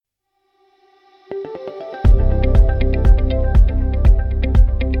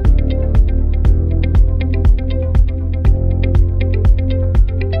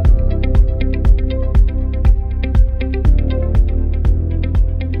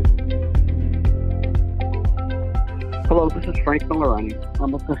Hello, this is Frank Millerani.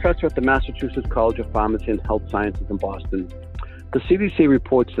 I'm a professor at the Massachusetts College of Pharmacy and Health Sciences in Boston. The CDC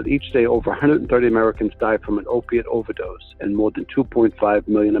reports that each day over 130 Americans die from an opiate overdose, and more than 2.5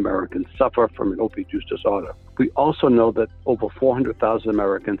 million Americans suffer from an opiate use disorder. We also know that over 400,000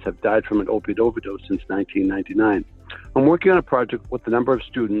 Americans have died from an opiate overdose since 1999. I'm working on a project with a number of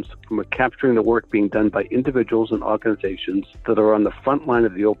students, and we're capturing the work being done by individuals and organizations that are on the front line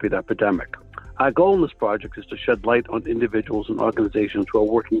of the opiate epidemic. Our goal in this project is to shed light on individuals and organizations who are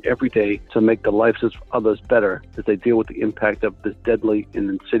working every day to make the lives of others better as they deal with the impact of this deadly and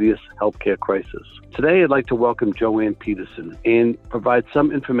insidious healthcare crisis. Today, I'd like to welcome Joanne Peterson and provide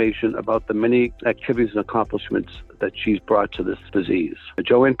some information about the many activities and accomplishments that she's brought to this disease.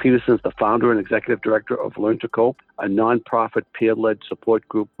 Joanne Peterson is the founder and executive director of Learn to Cope, a nonprofit peer-led support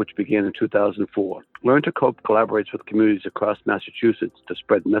group which began in 2004. Learn to Cope collaborates with communities across Massachusetts to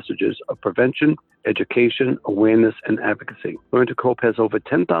spread messages of prevention, education, awareness, and advocacy. Learn to Cope has over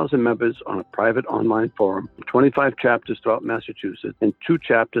 10,000 members on a private online forum, 25 chapters throughout Massachusetts, and 2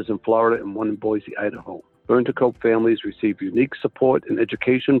 chapters in Florida and 1 in Boise, Idaho. Learn to Cope families receive unique support and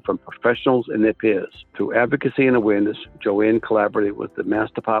education from professionals and their peers. Through advocacy and awareness, Joanne collaborated with the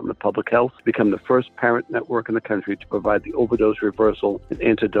Mass Department of Public Health to become the first parent network in the country to provide the overdose reversal and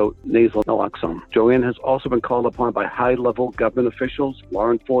antidote nasal naloxone. Joanne has also been called upon by high-level government officials,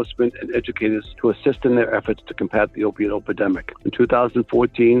 law enforcement, and educators to assist in their efforts to combat the opiate epidemic. In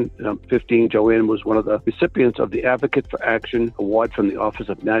 2014-15, Joanne was one of the recipients of the Advocate for Action Award from the Office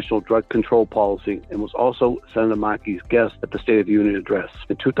of National Drug Control Policy and was also Senator Markey's guest at the State of the Union address.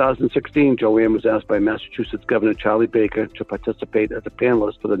 In 2016, Joanne was asked by Massachusetts Governor Charlie Baker to participate as a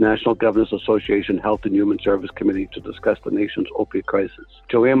panelist for the National Governors Association Health and Human Service Committee to discuss the nation's opiate crisis.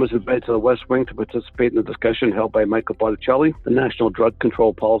 Joanne was invited to the West Wing to participate in a discussion held by Michael Botticelli, the National Drug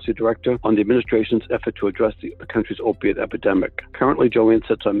Control Policy Director, on the administration's effort to address the country's opiate epidemic. Currently, Joanne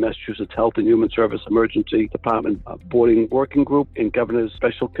sits on Massachusetts Health and Human Service Emergency Department Boarding Working Group and Governor's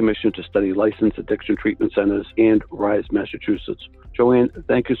Special Commission to study licensed addiction treatment centers and RISE Massachusetts. Joanne,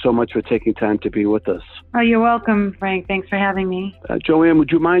 thank you so much for taking time to be with us. Oh, you're welcome, Frank. Thanks for having me. Joanne,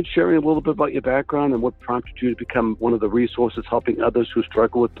 would you mind sharing a little bit about your background and what prompted you to become one of the resources helping others who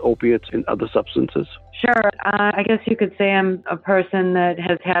struggle with opiates and other substances? Sure. I guess you could say I'm a person that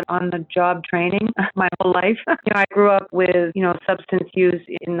has had on-the-job training my whole life. I grew up with, substance use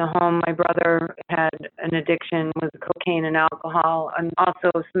in the home. My brother had an addiction with cocaine and alcohol, and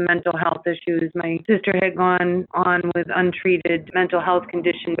also some mental health issues. My sister had gone on with untreated mental health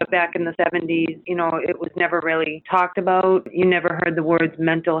condition, but back in the 70s, it was never really talked about. You never heard the words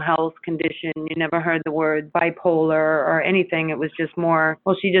mental health condition. You never heard the word bipolar or anything. It was just more,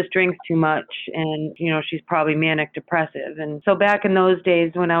 well, she just drinks too much, and she's probably manic depressive. And so back in those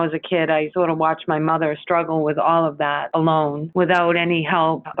days when I was a kid, I sort of watched my mother struggle with all of that alone without any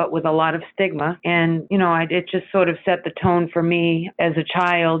help, but with a lot of stigma. And, it just sort of set the tone for me as a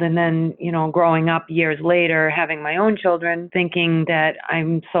child. And then, growing up years later, having my own children, thinking that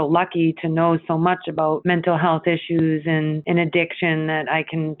I'm so lucky to know so much about mental health issues and addiction that I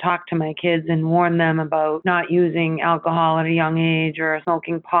can talk to my kids and warn them about not using alcohol at a young age or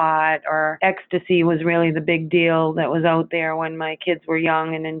smoking pot, or ecstasy was really the big deal that was out there when my kids were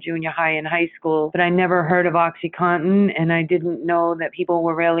young and in junior high and high school. But I never heard of OxyContin, and I didn't know that people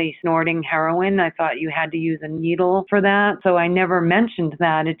were really snorting heroin. I thought you had to use a needle for that. So I never mentioned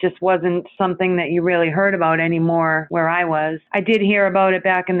that. It just wasn't something that you really heard about anymore where I was. I did hear about it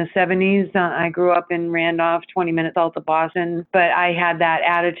back in the 70s. I grew up in Randolph, 20 minutes south of Boston, but I had that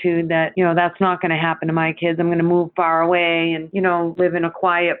attitude that, that's not going to happen to my kids. I'm going to move far away and, live in a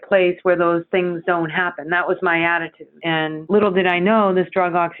quiet place where those things don't happen. That was my attitude. And little did I know this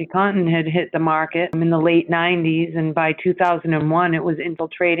drug OxyContin had hit the market in the late 90s. And by 2001, it was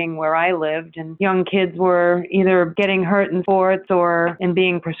infiltrating where I lived. And young kids were either getting hurt in sports and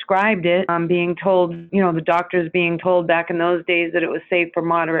being prescribed it, being told, the doctors being told back in those days that it was safe for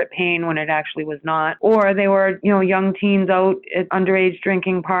moderate pain when it actually was not. Or they were, young teens out at underage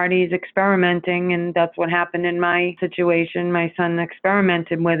drinking parties experimenting. And that's what happened in my situation. My son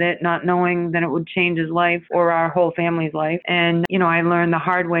experimented with it, not knowing that it would change his life or our whole family's life. And, I learned the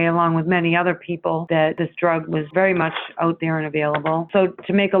hard way, along with many other people, that this drug was very much out there and available. So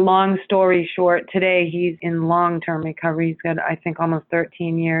to make a long story short, today he's in long-term recovery. He's got, I think, almost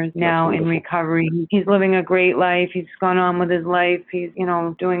 13 years now in recovery. He's living a great life. He's gone on with his his life. He's,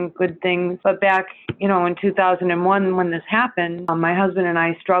 doing good things. But back, in 2001, when this happened, my husband and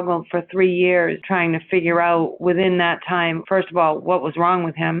I struggled for 3 years trying to figure out within that time, first of all, what was wrong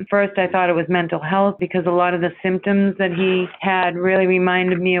with him. First, I thought it was mental health because a lot of the symptoms that he had really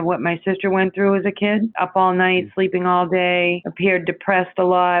reminded me of what my sister went through as a kid. Up all night, sleeping all day, appeared depressed a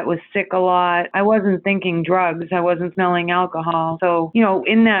lot, was sick a lot. I wasn't thinking drugs. I wasn't smelling alcohol. So,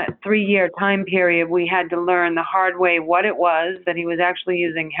 in that 3-year time period, we had to learn the hard way what it was, that he was actually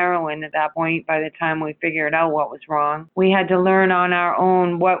using heroin at that point by the time we figured out what was wrong. We had to learn on our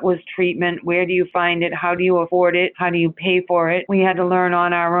own what was treatment, where do you find it, how do you afford it, how do you pay for it. We had to learn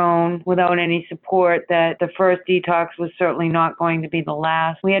on our own without any support that the first detox was certainly not going to be the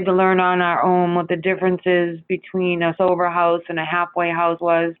last. We had to learn on our own what the differences between a sober house and a halfway house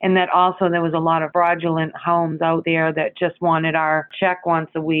was, and that also there was a lot of fraudulent homes out there that just wanted our check once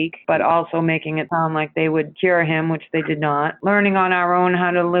a week, but also making it sound like they would cure him, which they did not. Learning on our own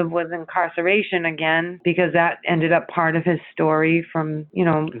how to live with incarceration again, because that ended up part of his story from,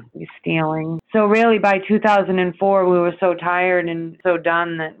 stealing. So really by 2004, we were so tired and so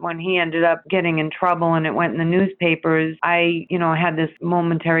done that when he ended up getting in trouble and it went in the newspapers, I, had this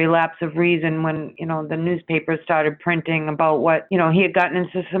momentary lapse of reason when, the newspapers started printing about what, he had gotten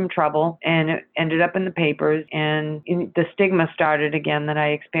into some trouble and it ended up in the papers, and the stigma started again that I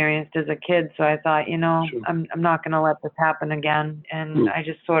experienced as a kid. So I thought, Sure. I'm not going to let this happen again. And I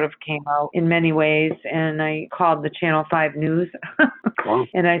just sort of came out in many ways, and I called the Channel 5 News. Wow.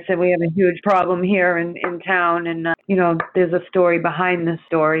 And I said, we have a huge problem here in town, and, there's a story behind this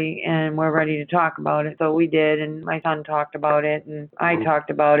story, and we're ready to talk about it. So we did, and my son talked about it, and I talked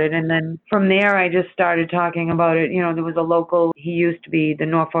about it. And then from there, I just started talking about it. There was a local, he used to be the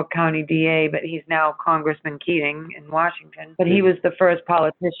Norfolk County DA, but he's now Congressman Keating in Washington. But he was the first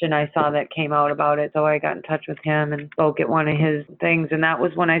politician I saw that came out about it. So I got in touch with him and spoke at one of his things. And that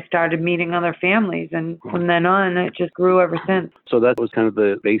was when I started meeting other families. And from then on, it just grew ever since. So that was kind of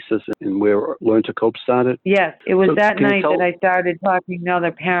the basis in where Learn to Cope started? Yes, it was So that can you night tell- that I started talking to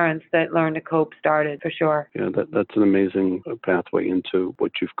other parents that Learn to Cope started, for sure. Yeah, that's an amazing pathway into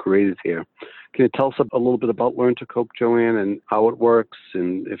what you've created here. Can you tell us a little bit about Learn to Cope, Joanne, and how it works,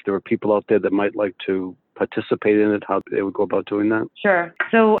 and if there are people out there that might like to participate in it, how they would go about doing that? Sure.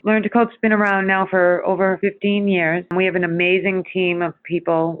 So Learn to Cope's been around now for over 15 years. We have an amazing team of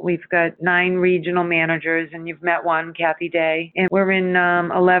people. We've got 9 regional managers, and you've met one, Kathy Day. And we're in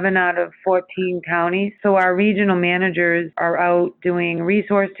 11 out of 14 counties. So our regional managers are out doing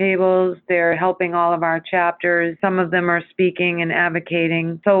resource tables. They're helping all of our chapters. Some of them are speaking and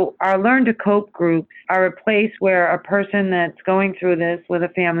advocating. So our Learn to Cope groups are a place where a person that's going through this with a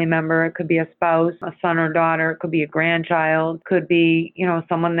family member, it could be a spouse, a son or daughter, it could be a grandchild, could be,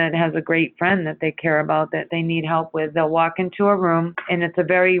 someone that has a great friend that they care about that they need help with. They'll walk into a room, and it's a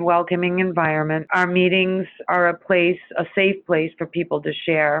very welcoming environment. Our meetings are a safe place for people to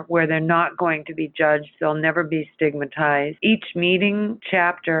share, where they're not going to be judged. They'll never be stigmatized. Each meeting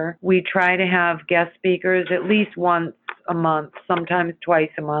chapter, we try to have guest speakers at least once a month, sometimes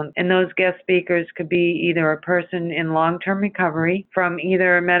twice a month. And those guest speakers could be either a person in long-term recovery from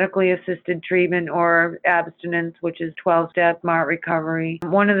either medically assisted treatment or abstinence, which is 12-step SMART recovery.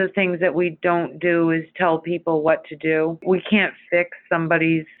 One of the things that we don't do is tell people what to do. We can't fix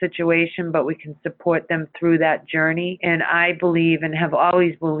somebody's situation, but we can support them through that journey. And I believe, and have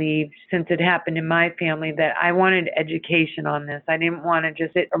always believed since it happened in my family, that I wanted education on this. I didn't want to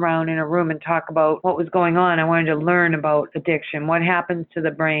just sit around in a room and talk about what was going on. I wanted to learn about addiction, what happens to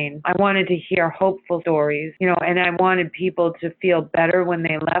the brain. I wanted to hear hopeful stories, and I wanted people to feel better when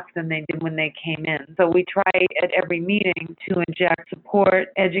they left than they did when they came in. So we try at every meeting to inject support,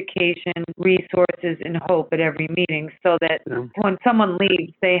 education, resources, and hope at every meeting, so that when someone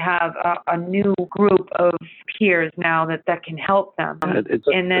leaves, they have a new group of peers now that can help them. It's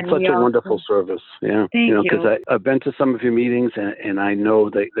such a wonderful service. Yeah. Thank you. Because I've been to some of your meetings, and I know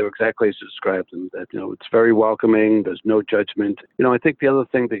they're exactly as you described them, that, it's very welcoming. There's no judgment. I think the other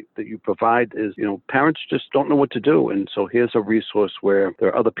thing that you provide is, parents just don't know what to do. And so here's a resource where there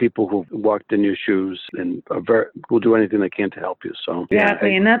are other people who've walked in your shoes and will do anything they can to help you. So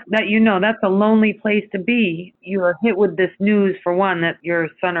exactly. And that's a lonely place to be. You are hit with this news, for one, that your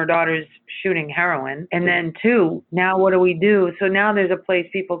son or daughter's shooting heroin. And then 2, now what do we do? So now there's a place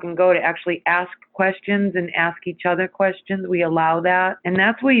people can go to actually ask questions and ask each other questions. We allow that. And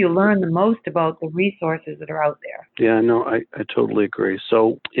that's where you learn the most about the resources that are out there. Yeah, no, I totally agree.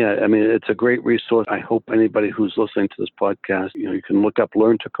 So, yeah, I mean, it's a great resource. I hope anybody who's listening to this podcast, you can look up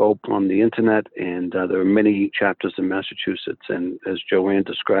Learn to Cope on the internet, and there are many chapters in Massachusetts. And as Joanne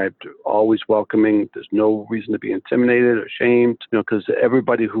described, always welcoming. There's no reason to be intimidated or ashamed, because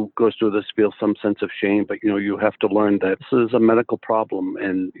everybody who goes through this feels some sense of shame. But, you have to learn that this is a medical problem,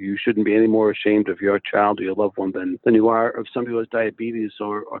 and you shouldn't be any more ashamed of your child or your loved one than you are of somebody who has diabetes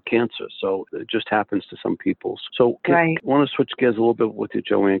or cancer. So it just happens to some people. So I want to switch gears a little bit with you,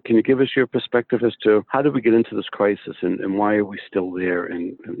 Joanne. Can you give us your perspective as to how did we get into this crisis, and why are we still there?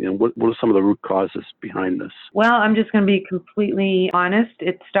 And what are some of the root causes behind this? Well, I'm just going to be completely honest.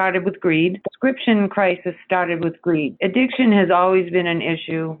 It started with greed. The prescription crisis started with greed. Addiction has always been an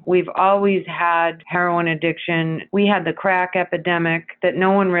issue. We've always had heroin addiction. We had the crack epidemic that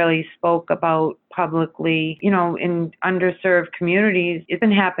no one really spoke about publicly, in underserved communities. It's been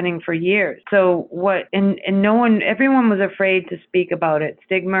happening for years. So everyone was afraid to speak about it.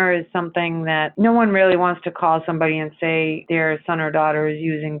 Stigma is something that no one really wants to call somebody and say their son or daughter is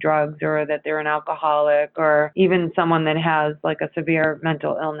using drugs, or that they're an alcoholic, or even someone that has like a severe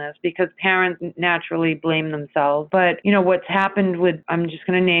mental illness, because parents naturally blame themselves. But, what's happened with, I'm just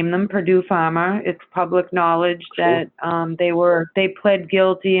going to name them, Purdue Pharma, it's public knowledge that they pled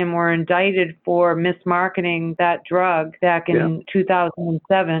guilty and were indicted for mismarketing that drug back in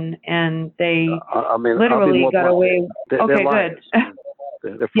 2007, and they literally got away. Okay, good.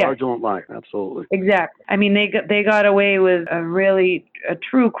 They're fraudulent lying, absolutely. Exactly. I mean, they got away with a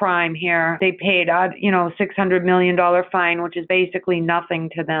true crime here. They paid $600 million fine, which is basically nothing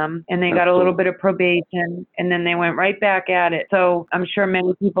to them, and they got a little bit of probation, and then they went right back at it. So I'm sure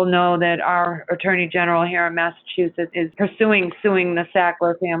many people know that our Attorney General here in Massachusetts is suing the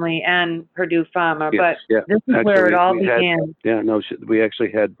Sackler family and Purdue Pharma. Yes, but this is where it all began. We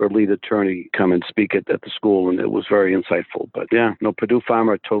actually had our lead attorney come and speak at the school, and it was very insightful. But Purdue Pharma,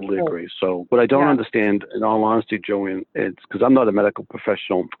 I totally agree. So what I don't understand, in all honesty, Joanne, it's because I'm not a medical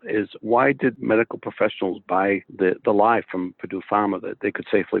professional, is why did medical professionals buy the lie from Purdue Pharma that they could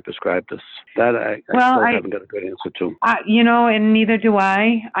safely prescribe this? That I still haven't got a good answer to. And neither do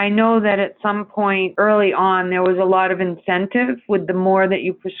I. I know that at some point early on, there was a lot of incentive. With the more that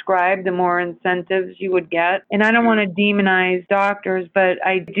you prescribe, the more incentives you would get. And I don't want to demonize doctors, but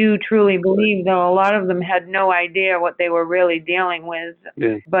I do truly believe that a lot of them had no idea what they were really dealing with.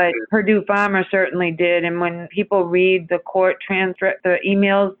 Yeah. But Purdue Pharma certainly did. And when people read the court transcript, the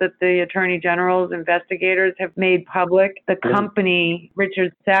emails that the Attorney General's investigators have made public, the company,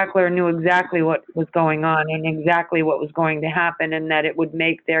 Richard Sackler, knew exactly what was going on and exactly what was going to happen, and that it would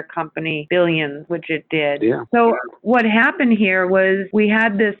make their company billions, which it did. Yeah. So what happened here was we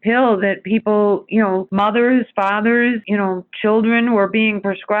had this pill that people, mothers, fathers, children were being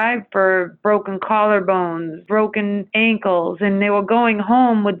prescribed for broken collarbones, broken ankles, and they were going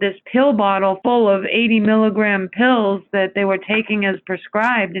home with this pill bottle full of 80 milligram pills that they were taking as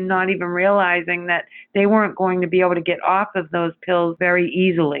prescribed, and not even realizing that they weren't going to be able to get off of those pills very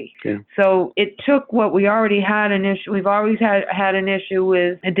easily. Yeah. So it took what we already had an issue. We've always had an issue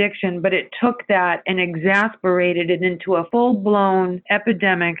with addiction, but it took that and exasperated it into a full-blown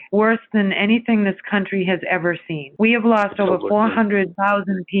epidemic, worse than anything this country has ever seen. We have lost over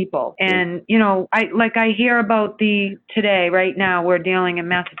 400,000 people. And, I hear about today, right now, we're dealing in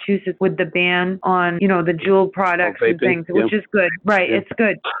Massachusetts with the ban on, the Juul products and things, which is good. Right, it's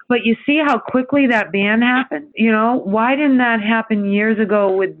good. But you see how quickly that ban happened? Why didn't that happen years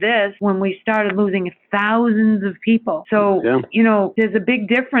ago with this, when we started losing thousands of people? So, there's a big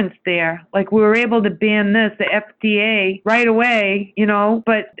difference there. Like, we were able to ban this, the FDA, right away,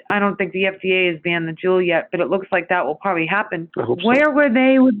 but I don't think the FDA has banned the Juul yet, but it looks like that will probably happen. I hope so. Where were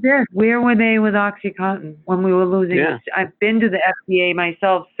they with this? Where were they with OxyContin when we were losing? Yeah. I've been to the FDA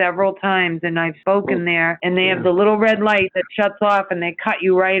myself several times, and I've spoken there, and they have the little red light that shuts off, and they cut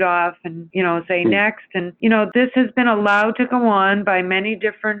you right off and, say next. And, this has been allowed to go on by many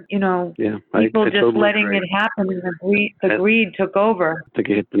different, people I just totally letting agree. it happen, and the greed took over. I think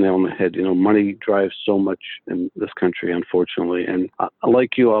you hit the nail on the head. Money drives so much in this country, unfortunately. And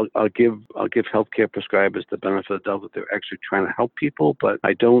like you, I'll give healthcare prescribers the benefit of the doubt that they're actually trying to help people. But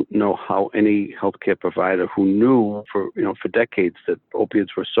I don't know how any healthcare provider who knew for decades that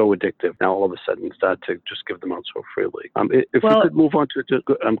opiates were so addictive, now all of a sudden start to just give them out so freely. If we could move on to,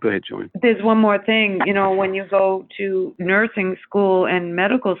 go ahead, Joanne. There's one more thing. When you go to nursing school and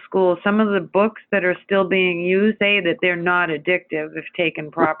medical school, some of the books that are still being used say that they're not addictive if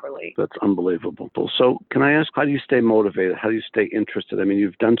taken properly. That's unbelievable. So can I ask, how do you stay motivated? How do you stay interested? I mean,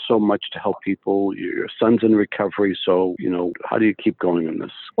 you've done so much to help people. Your son's in recovery, so, how do you keep going in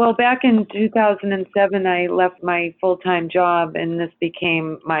this? Well, back in 2007, I left my full-time job, and this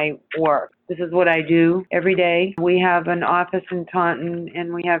became my work. This is what I do every day. We have an office in Taunton,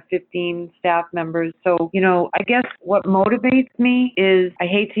 and we have 15 staff members. So, I guess what motivates me is, I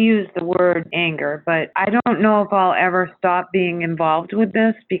hate to use the word anger, but I don't know if I'll ever stop being involved with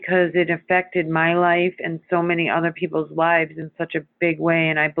this because it affected my life and so many other people's lives in such a big way.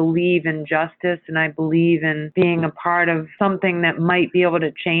 And I believe in justice, and I believe in being a part of something that might be able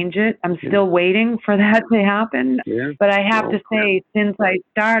to change it. I'm still waiting for that to happen. Yeah. But I have to say, since I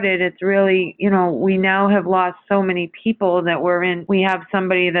started, it's really, we now have lost so many people that we have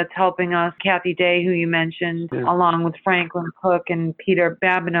somebody that's helping us, Kathy Day, who you mentioned, along with Franklin Cook and Peter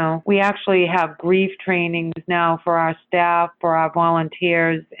Babineau. We actually have grief trainings now for our staff, for our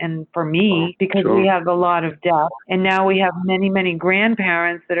volunteers, and for me, because we have a lot of death. And now we have many, many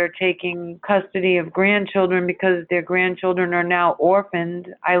grandparents that are taking custody of grandchildren because their grandchildren are now orphaned.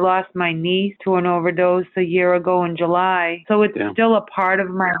 I lost my niece to an overdose a year ago in July. So it's still a part of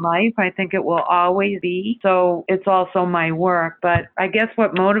my life. I think it will always be. So it's also my work. But I guess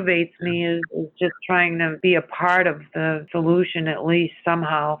what motivates me is just trying to be a part of the solution, at least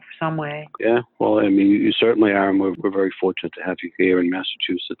somehow, some way. Yeah, well, I mean, you certainly are, and we're very fortunate to have you here in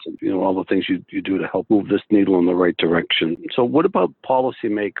Massachusetts, and all the things you do to help move this needle in the right direction. So what about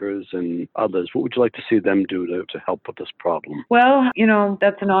policymakers and others? What would you like to see them do to help with this problem? Well,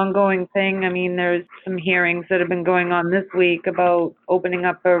 that's an ongoing thing. I mean, there's some hearings that have been going on this week about opening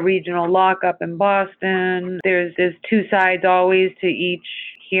up a regional lockup in Boston. There's two sides always to each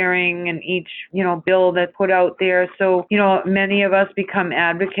hearing and each, bill that's put out there. So, many of us become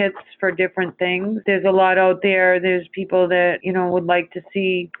advocates for different things. There's a lot out there. There's people that, would like to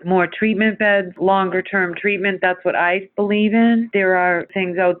see more treatment beds, longer term treatment. That's what I believe in. There are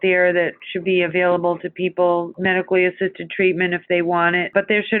things out there that should be available to people, medically assisted treatment if they want it. But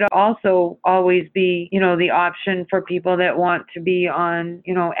there should also always be, the option for people that want to be on,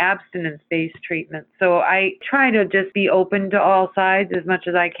 abstinence-based treatment. So I try to just be open to all sides as much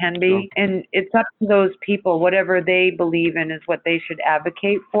as I can be. And it's up to those people. Whatever they believe in is what they should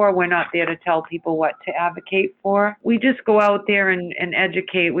advocate for. We're not there to tell people what to advocate for. We just go out there and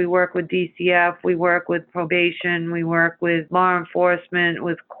educate. We work with DCF. We work with probation. We work with law enforcement,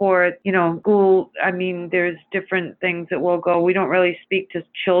 with court, school. I mean, there's different things that we'll go. We don't really speak to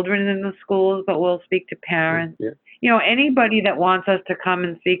children in the schools, but we'll speak to parents. Yeah. Anybody that wants us to come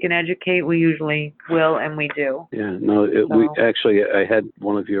and speak and educate, we usually will, and we do. Yeah, no, I had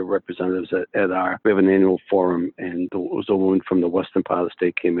one of your representatives we have an annual forum, and it was a woman from the western part of the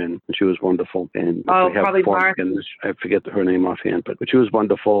state came in, and she was wonderful. And probably Martha. I forget her name offhand, but she was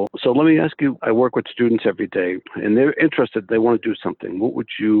wonderful. So let me ask you, I work with students every day, and they're interested, they want to do something. What would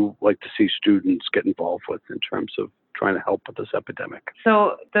you like to see students get involved with in terms of trying to help with this epidemic?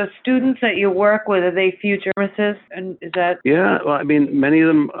 So the students that you work with, are they future pharmacists? And is that? Yeah, well, I mean, many of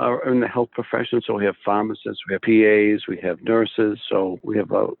them are in the health profession. So we have pharmacists, we have PAs, we have nurses. So we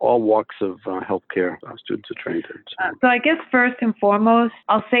have all walks of healthcare students are trained in. So I guess first and foremost,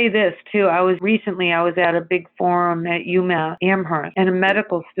 I'll say this too. I was at a big forum at UMass Amherst, and a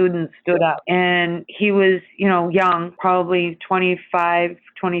medical student stood up, and he was, young, probably 25,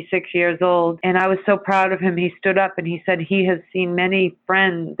 26 years old. And I was so proud of him. He stood up and he said he has seen many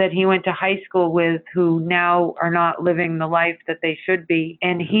friends that he went to high school with who now are not living the life that they should be.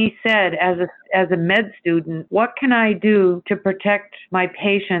 And he said, as a med student, what can I do to protect my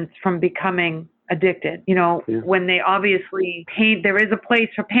patients from becoming addicted? When they obviously there is a place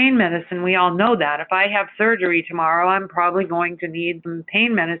for pain medicine. We all know that. If I have surgery tomorrow, I'm probably going to need some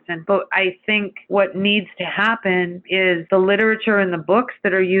pain medicine. But I think what needs to happen is the literature and the books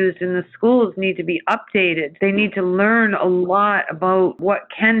that are used in the schools need to be updated. They need to learn a lot about what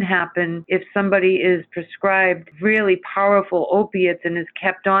can happen if somebody is prescribed really powerful opiates and is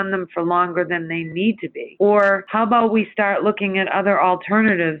kept on them for longer than they need to be. Or how about we start looking at other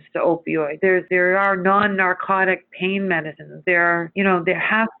alternatives to opioids? There are non-narcotic pain medicines. There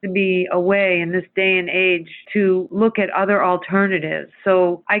has to be a way in this day and age to look at other alternatives.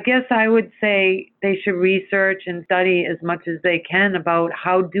 So I guess I would say they should research and study as much as they can about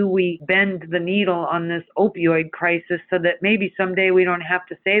how do we bend the needle on this opioid crisis so that maybe someday we don't have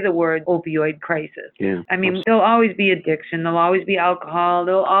to say the word opioid crisis. Yeah. I mean, there'll always be addiction. There'll always be alcohol.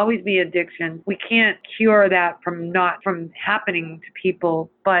 There'll always be addiction. We can't cure that from happening to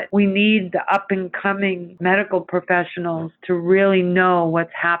people, but we need the up and coming medical professionals to really know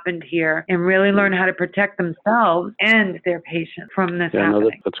what's happened here and really learn how to protect themselves and their patients from this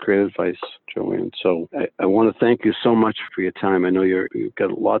happening. That's great advice, Joanne. So I want to thank you so much for your time. I know you've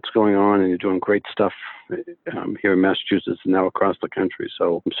got lots going on and you're doing great stuff here in Massachusetts and now across the country.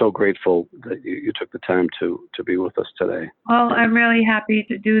 So I'm so grateful that you took the time to be with us today. Well, I'm really happy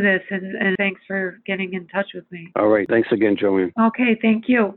to do this, and thanks for getting in touch with me. All right. Thanks again, Joanne. Okay, thank you.